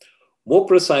lives, more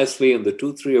precisely in the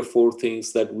 2, 3, or 4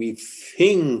 things that we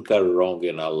think are wrong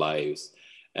in our lives,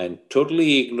 and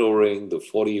totally ignoring the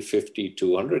 40, 50,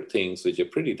 200 things which are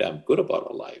pretty damn good about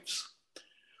our lives.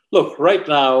 Look, right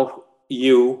now,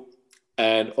 you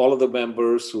and all of the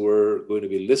members who are going to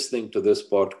be listening to this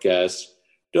podcast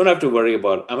don't have to worry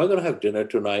about, am I going to have dinner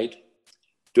tonight?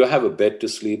 Do I have a bed to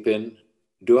sleep in?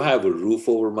 Do I have a roof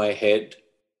over my head?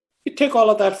 You take all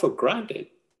of that for granted.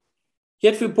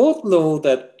 Yet we both know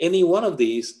that any one of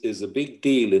these is a big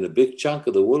deal in a big chunk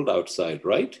of the world outside,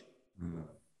 right? Mm.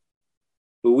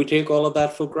 But we take all of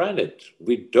that for granted.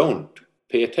 We don't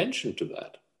pay attention to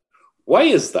that. Why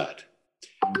is that?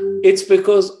 It's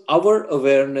because our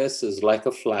awareness is like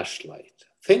a flashlight.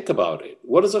 Think about it.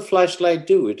 What does a flashlight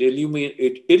do? It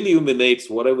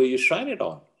illuminates whatever you shine it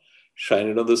on. Shine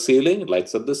it on the ceiling, it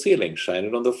lights up the ceiling. Shine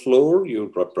it on the floor,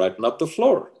 you brighten up the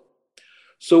floor.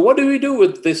 So what do we do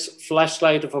with this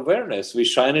flashlight of awareness? We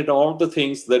shine it on all the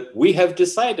things that we have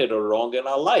decided are wrong in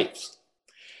our lives.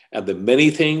 And the many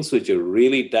things which are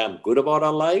really damn good about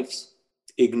our lives,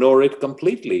 ignore it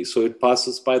completely, so it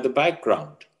passes by the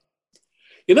background.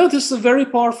 You know, this is a very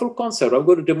powerful concept. I'm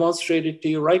going to demonstrate it to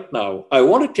you right now. I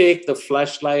want to take the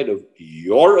flashlight of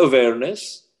your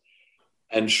awareness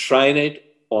and shine it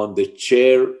on the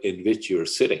chair in which you're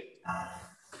sitting.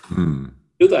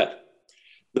 Do that.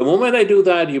 The moment I do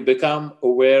that, you become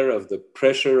aware of the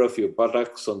pressure of your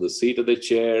buttocks on the seat of the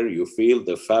chair. You feel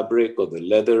the fabric or the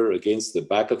leather against the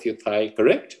back of your thigh,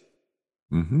 correct?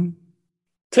 Mm-hmm.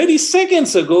 30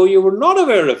 seconds ago, you were not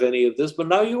aware of any of this, but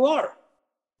now you are.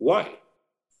 Why?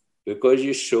 Because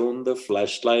you shone the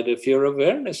flashlight of your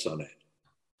awareness on it.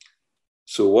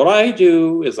 So what I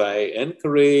do is I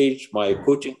encourage my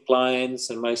coaching clients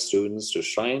and my students to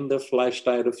shine the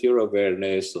flashlight of your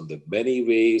awareness on the many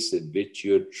ways in which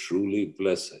you're truly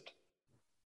blessed.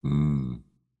 Mm.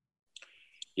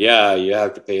 Yeah, you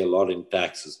have to pay a lot in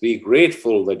taxes. Be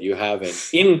grateful that you have an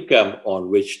income on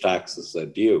which taxes are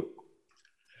due.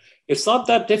 It's not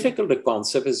that difficult a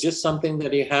concept. It's just something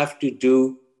that you have to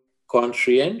do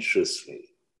conscientiously.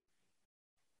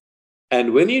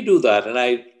 And when you do that, and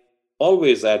I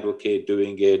always advocate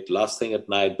doing it last thing at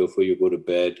night before you go to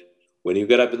bed. When you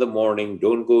get up in the morning,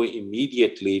 don't go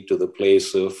immediately to the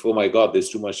place of, oh my God, there's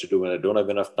too much to do and I don't have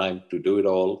enough time to do it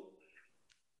all.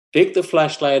 Take the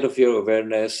flashlight of your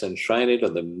awareness and shine it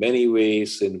on the many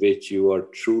ways in which you are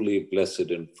truly blessed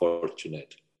and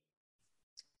fortunate.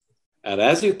 And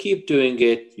as you keep doing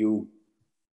it, you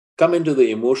come into the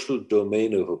emotional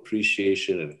domain of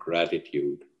appreciation and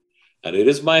gratitude. And it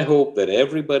is my hope that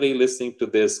everybody listening to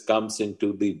this comes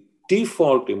into the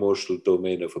default emotional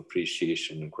domain of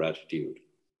appreciation and gratitude.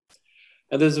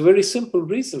 And there's a very simple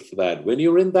reason for that. When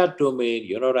you're in that domain,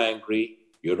 you're not angry,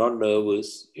 you're not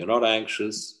nervous, you're not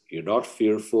anxious, you're not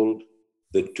fearful.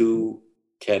 The two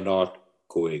cannot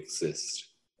coexist.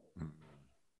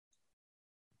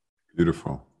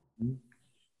 Beautiful.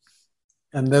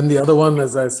 And then the other one,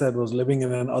 as I said, was living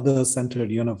in an other-centered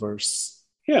universe.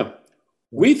 Yeah.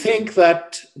 We think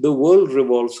that the world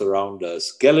revolves around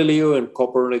us. Galileo and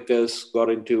Copernicus got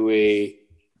into a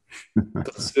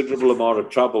considerable amount of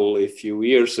trouble a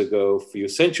few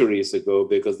centuries ago,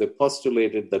 because they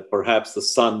postulated that perhaps the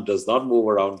sun does not move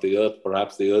around the earth,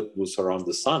 perhaps the earth moves around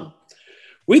the sun.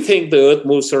 We think the earth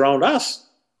moves around us.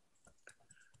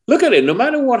 Look at it, no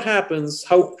matter what happens,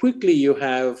 how quickly you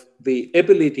have the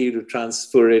ability to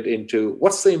transfer it into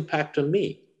what's the impact on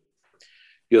me?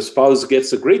 Your spouse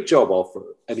gets a great job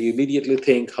offer, and you immediately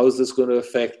think, how's this going to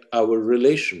affect our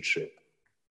relationship?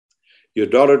 Your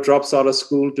daughter drops out of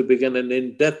school to begin an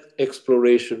in-depth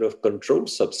exploration of controlled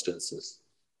substances.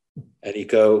 And you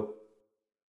go,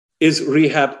 is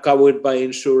rehab covered by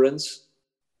insurance?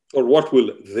 Or what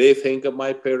will they think of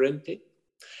my parenting?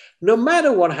 No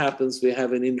matter what happens, we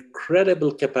have an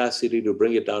incredible capacity to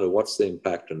bring it down to what's the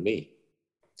impact on me.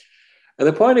 And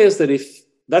the point is that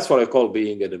that's what I call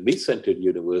being in a me-centered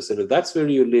universe. And if that's where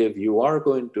you live, you are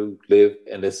going to live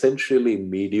an essentially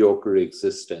mediocre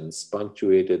existence,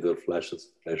 punctuated with flashes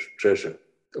of pleasure.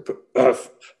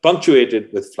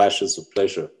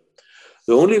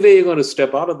 The only way you're going to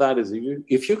step out of that is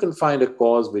if you can find a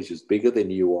cause which is bigger than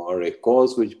you are, a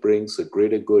cause which brings a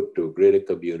greater good to a greater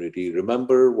community.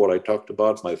 Remember what I talked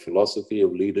about, my philosophy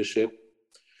of leadership?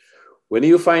 When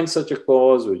you find such a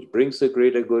cause which brings a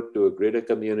greater good to a greater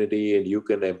community, and you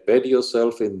can embed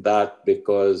yourself in that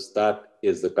because that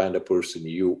is the kind of person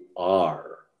you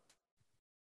are,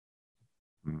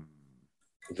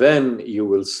 then you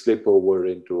will slip over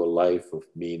into a life of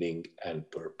meaning and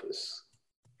purpose.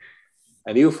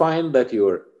 And you find that you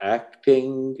are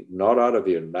acting not out of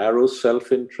your narrow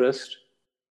self-interest,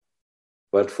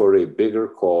 but for a bigger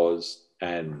cause,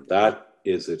 and that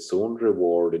is its own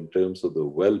reward in terms of the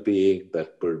well-being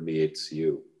that permeates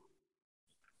you.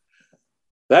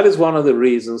 That is one of the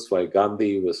reasons why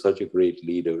Gandhi was such a great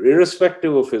leader,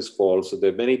 irrespective of his faults. So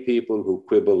there are many people who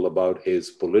quibble about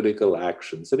his political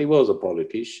actions, and he was a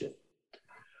politician.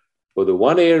 But the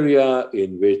one area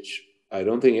in which I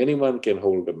don't think anyone can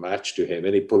hold a match to him,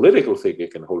 any political figure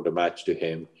can hold a match to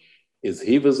him, is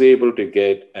he was able to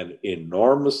get an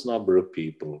enormous number of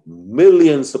people,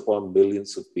 millions upon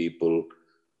millions of people,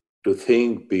 to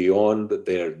think beyond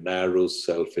their narrow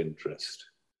self-interest.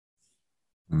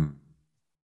 Mm.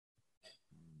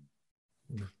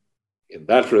 In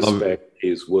that respect, he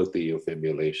is worthy of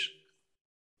emulation.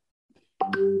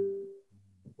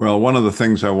 Well, one of the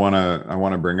things I want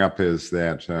to bring up is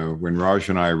that when Raj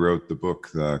and I wrote the book,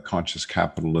 The Conscious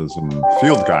Capitalism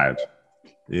Field Guide,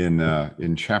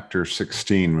 in chapter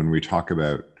 16, when we talk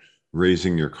about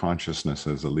raising your consciousness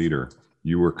as a leader,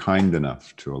 you were kind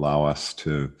enough to allow us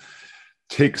to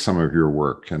take some of your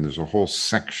work, and there's a whole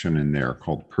section in there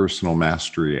called Personal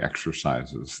Mastery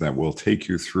Exercises that will take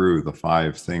you through the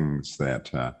 5 things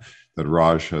that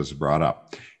Raj has brought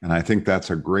up. And I think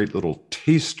that's a great little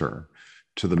taster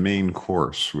to the main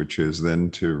course, which is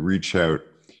then to reach out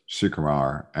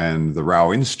Srikumar and the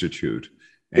Rao Institute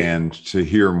and to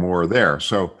hear more there.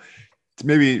 So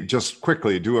maybe just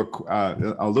quickly do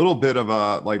a little bit of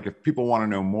like, if people want to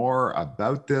know more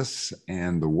about this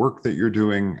and the work that you're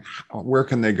doing, where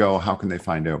can they go? How can they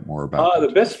find out more about it?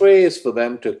 The best way is for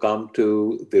them to come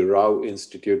to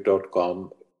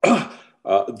therawinstitute.com.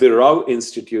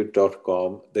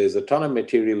 Therawinstitute.com. There's a ton of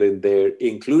material in there,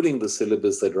 including the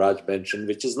syllabus that Raj mentioned,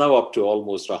 which is now up to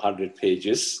almost 100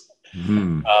 pages.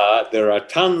 Mm. There are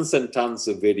tons and tons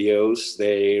of videos.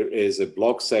 There is a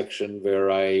blog section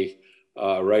where I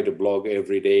write a blog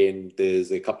every day, and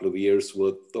there's a couple of years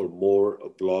worth or more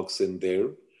of blogs in there.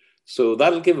 So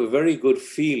that'll give a very good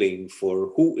feeling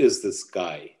for who is this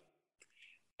guy.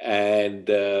 And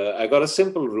I got a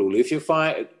simple rule. If you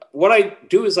find, what I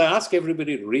do is I ask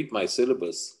everybody to read my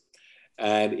syllabus.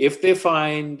 And if they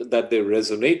find that they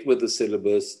resonate with the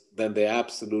syllabus, then they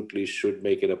absolutely should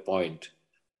make it a point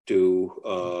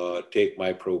to take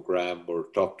my program or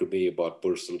talk to me about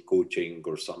personal coaching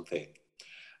or something.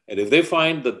 And if they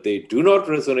find that they do not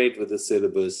resonate with the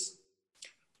syllabus,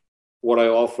 what I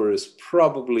offer is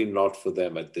probably not for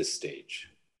them at this stage.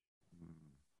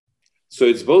 So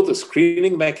it's both a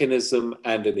screening mechanism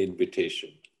and an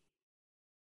invitation.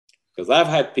 Because I've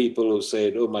had people who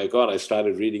said, oh my God, I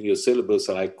started reading your syllabus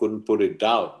and I couldn't put it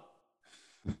down.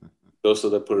 Those are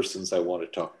the persons I want to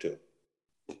talk to.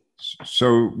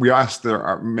 So we asked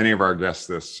many of our guests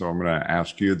this, so I'm going to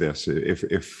ask you this.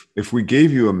 If we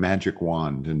gave you a magic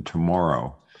wand and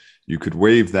tomorrow you could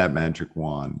wave that magic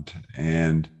wand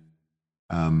and,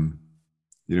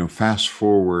 fast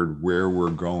forward where we're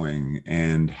going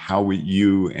and how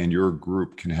you and your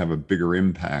group can have a bigger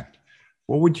impact,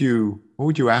 what would you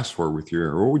ask for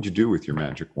what would you do with your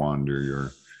magic wand or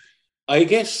your? I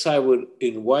guess I would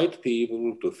invite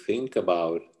people to think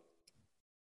about,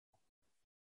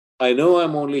 I know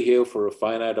I'm only here for a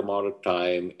finite amount of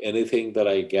time. Anything that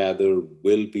I gather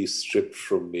will be stripped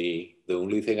from me. The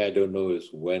only thing I don't know is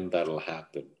when that'll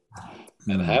happen.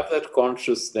 And have that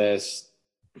consciousness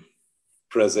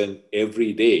present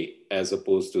every day, as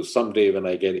opposed to someday when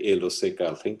I get ill or sick,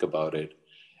 I'll think about it.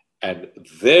 And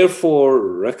therefore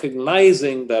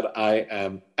recognizing that I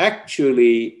am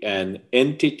actually an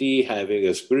entity, having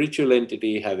a spiritual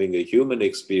entity, having a human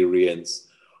experience.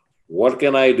 What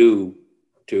can I do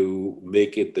to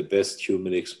make it the best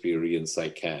human experience I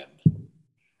can?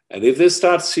 And if they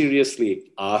start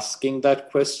seriously asking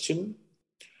that question,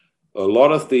 a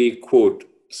lot of the, quote,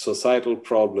 societal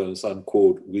problems,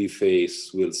 unquote, we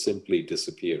face will simply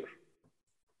disappear.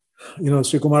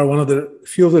 Srikumar, one of the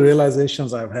few of the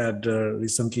realizations I've had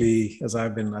recently as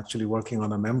I've been actually working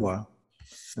on a memoir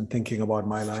and thinking about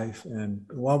my life. And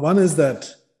one is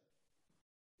that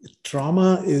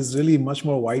trauma is really much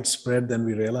more widespread than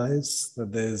we realize,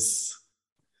 that there's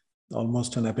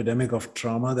almost an epidemic of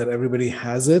trauma, that everybody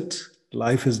has it.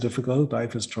 Life is difficult,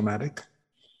 life is traumatic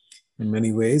in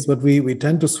many ways, but we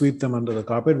tend to sweep them under the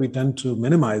carpet. We tend to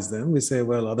minimize them. We say,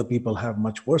 well, other people have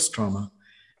much worse trauma.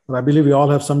 But I believe we all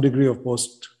have some degree of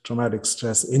post-traumatic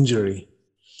stress injury,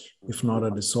 if not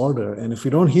a disorder. And if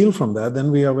we don't heal from that,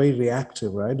 then we are very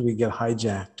reactive, right? We get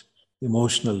hijacked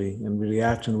emotionally and we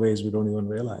react in ways we don't even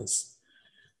realize.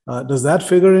 Does that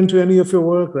figure into any of your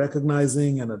work,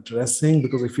 recognizing and addressing?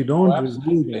 Because if you don't resolve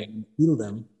them and heal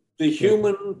them. The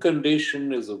human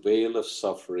condition is a veil of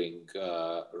suffering,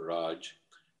 Raj.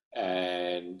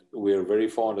 And we're very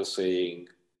fond of saying,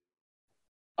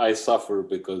 I suffer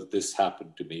because this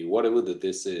happened to me, whatever the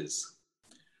this is.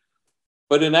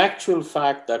 But in actual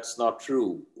fact, that's not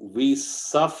true. We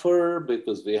suffer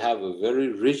because we have a very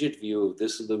rigid view of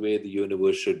this is the way the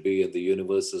universe should be, and the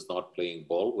universe is not playing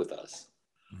ball with us.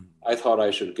 I thought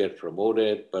I should get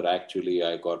promoted, but actually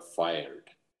I got fired.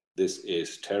 This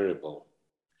is terrible.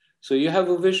 So you have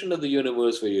a vision of the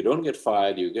universe where you don't get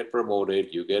fired, you get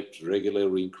promoted, you get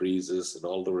regular increases, and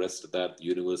all the rest of that. The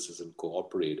universe isn't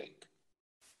cooperating.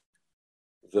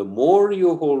 The more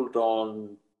you hold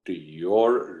on to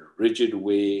your rigid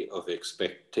way of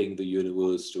expecting the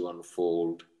universe to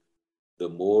unfold, the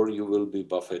more you will be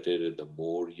buffeted and the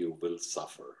more you will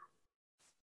suffer.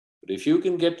 But if you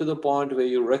can get to the point where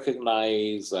you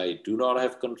recognize, I do not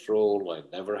have control, I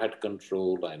never had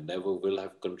control, I never will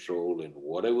have control, and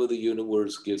whatever the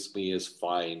universe gives me is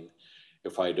fine.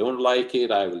 If I don't like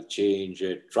it, I will change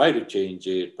it, try to change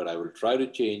it, but I will try to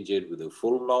change it with the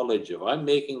full knowledge of I'm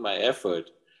making my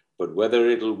effort, but whether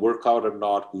it'll work out or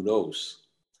not, who knows?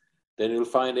 Then you'll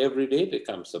find every day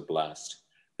becomes a blast.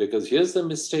 Because here's the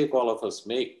mistake all of us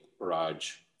make,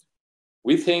 Raj.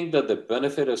 We think that the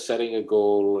benefit of setting a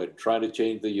goal and trying to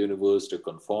change the universe to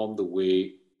conform the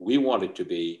way we want it to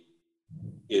be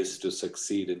is to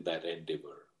succeed in that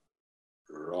endeavor.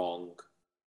 Wrong.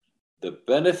 The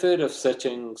benefit of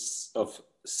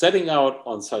setting out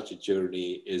on such a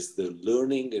journey is the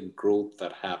learning and growth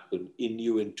that happen in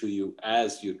you and to you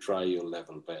as you try your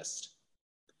level best.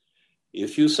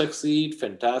 If you succeed,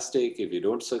 fantastic. If you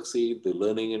don't succeed, the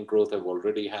learning and growth have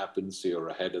already happened, so you're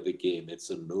ahead of the game.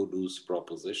 It's a no-lose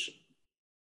proposition.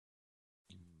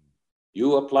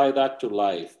 You apply that to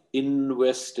life.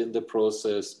 Invest in the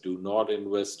process. Do not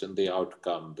invest in the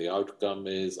outcome. The outcome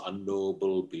is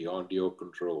unknowable, beyond your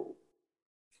control.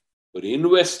 But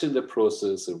invest in the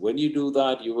process, and when you do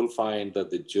that, you will find that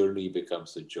the journey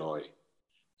becomes a joy.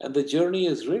 And the journey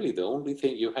is really the only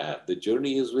thing you have. The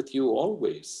journey is with you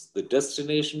always. The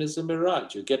destination is a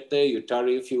mirage. You get there, you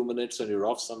tarry a few minutes, and you're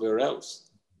off somewhere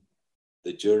else.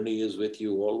 The journey is with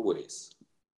you always.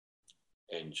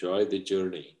 Enjoy the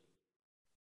journey.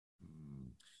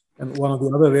 And one of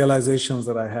the other realizations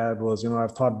that I had was,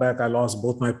 I've thought back, I lost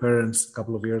both my parents a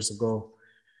couple of years ago.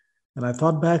 And I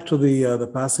thought back to the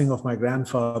passing of my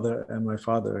grandfather and my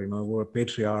father, who were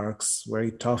patriarchs,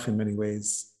 very tough in many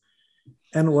ways.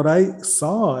 And what I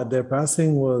saw at their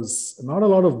passing was not a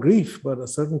lot of grief, but a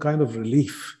certain kind of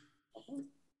relief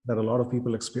that a lot of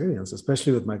people experience,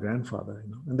 especially with my grandfather.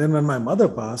 And then when my mother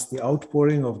passed, the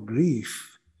outpouring of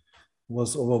grief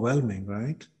was overwhelming,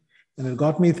 right? And it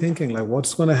got me thinking, like,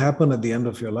 what's going to happen at the end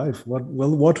of your life? What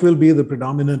will be the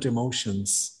predominant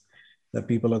emotions that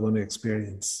people are going to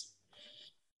experience?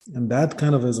 And that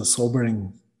kind of is a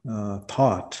sobering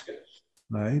thought,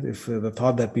 right? If the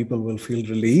thought that people will feel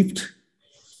relieved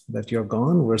that you're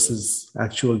gone versus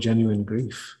actual genuine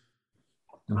grief.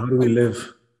 And how do we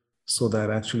live so that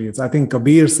actually I think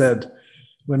Kabir said,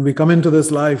 when we come into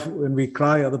this life, when we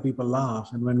cry, other people laugh.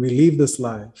 And when we leave this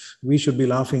life, we should be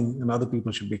laughing and other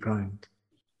people should be crying.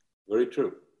 Very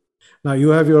true. Now, you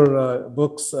have your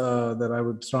books that I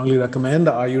would strongly recommend.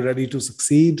 Are You Ready to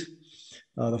Succeed?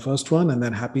 The first one, and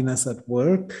then Happiness at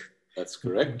Work. That's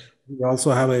correct. You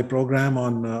also have a program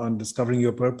on discovering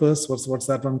your purpose. What's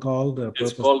that one called?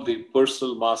 It's called the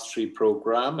Personal Mastery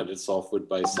Program, and it's offered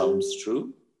by Sounds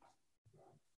True.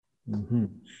 Mm-hmm.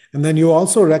 And then you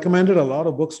also recommended a lot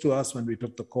of books to us when we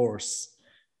took the course,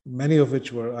 many of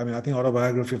which were, I think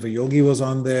Autobiography of a Yogi was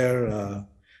on there.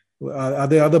 Are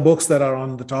there other books that are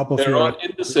on the top of They're all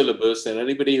in the syllabus, and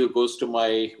anybody who goes to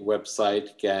my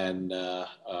website can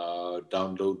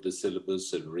download the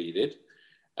syllabus and read it.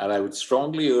 And I would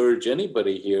strongly urge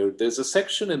anybody here, there's a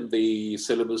section in the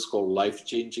syllabus called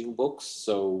life-changing books.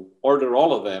 So order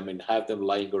all of them and have them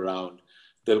lying around.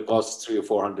 They'll cost $300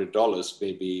 or $400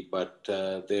 maybe, but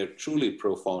they're truly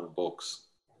profound books.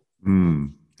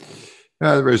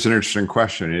 There was an interesting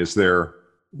question. Is there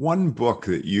one book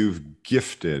that you've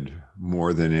gifted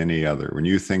more than any other? When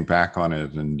you think back on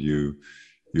it and you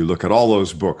look at all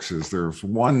those books, is there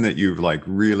one that you've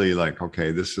really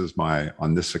okay, this is my,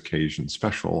 on this occasion,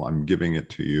 special, I'm giving it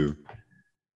to you,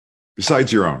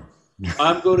 besides your own?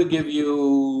 I'm going to give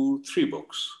you 3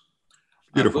 books.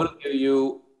 Beautiful. I'm going to give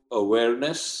you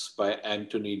Awareness by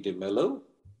Anthony DeMello.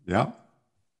 Yeah.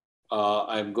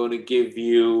 I'm going to give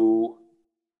you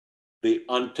The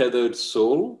Untethered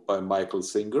Soul by Michael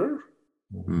Singer.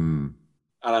 And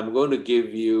I'm going to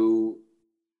give you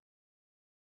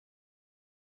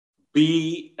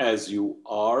Be As You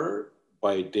Are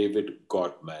by David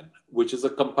Gottman, which is a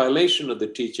compilation of the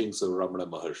teachings of Ramana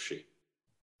Maharshi.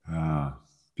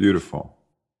 Beautiful.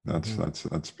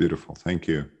 That's beautiful. Thank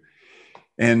you.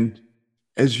 And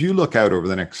as you look out over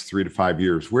the next 3 to 5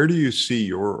 years, where do you see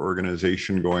your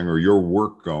organization going or your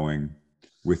work going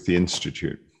with the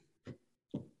Institute?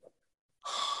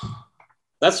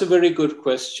 That's a very good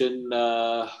question,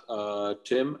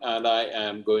 Tim. And I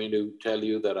am going to tell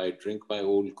you that I drink my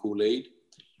old Kool-Aid,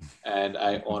 and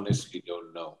I honestly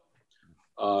don't know.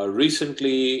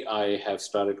 Recently, I have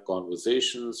started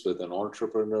conversations with an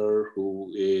entrepreneur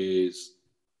who is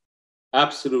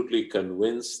absolutely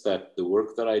convinced that the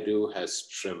work that I do has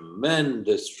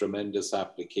tremendous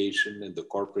application in the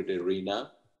corporate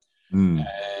arena.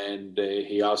 And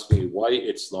he asked me why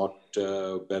it's not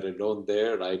better known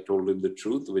there. And I told him the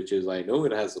truth, which is I know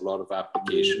it has a lot of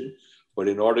application, but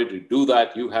in order to do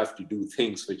that, you have to do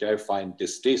things which I find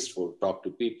distasteful. Talk to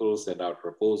people, send out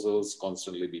proposals,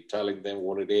 constantly be telling them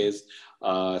what it is,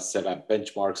 set up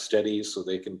benchmark studies so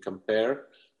they can compare.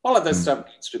 All of that stuff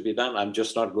needs to be done. I'm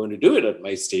just not going to do it at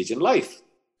my stage in life.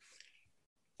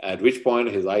 At which point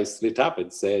his eyes lit up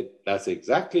and said, that's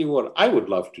exactly what I would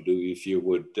love to do if you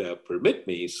would permit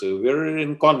me. So we're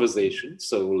in conversation.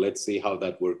 So let's see how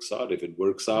that works out. If it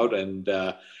works out and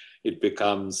it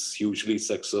becomes hugely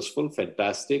successful,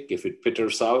 fantastic. If it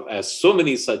peters out, as so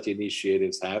many such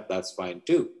initiatives have, that's fine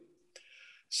too.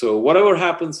 So whatever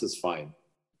happens is fine.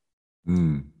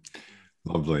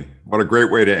 Lovely. What a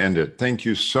great way to end it. Thank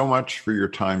you so much for your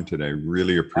time today.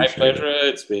 Really appreciate it. My pleasure.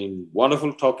 It's been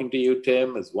wonderful talking to you,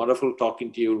 Tim. It's wonderful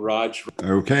talking to you, Raj.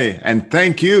 Okay. And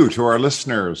thank you to our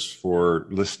listeners for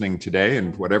listening today.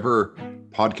 And whatever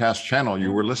podcast channel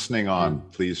you were listening on,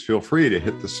 please feel free to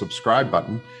hit the subscribe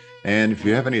button. And if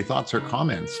you have any thoughts or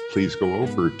comments, please go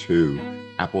over to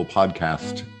Apple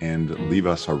Podcast and leave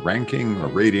us a ranking, a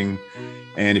rating.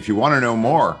 And if you want to know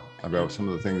more about some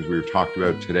of the things we've talked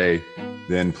about today,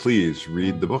 then please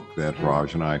read the book that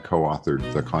Raj and I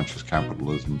co-authored, The Conscious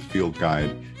Capitalism Field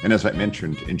Guide. And as I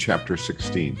mentioned, in chapter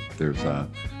 16, there's a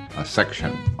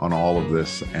section on all of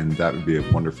this, and that would be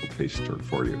a wonderful taster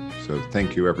for you. So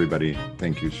thank you, everybody.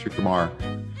 Thank you, Srikumar.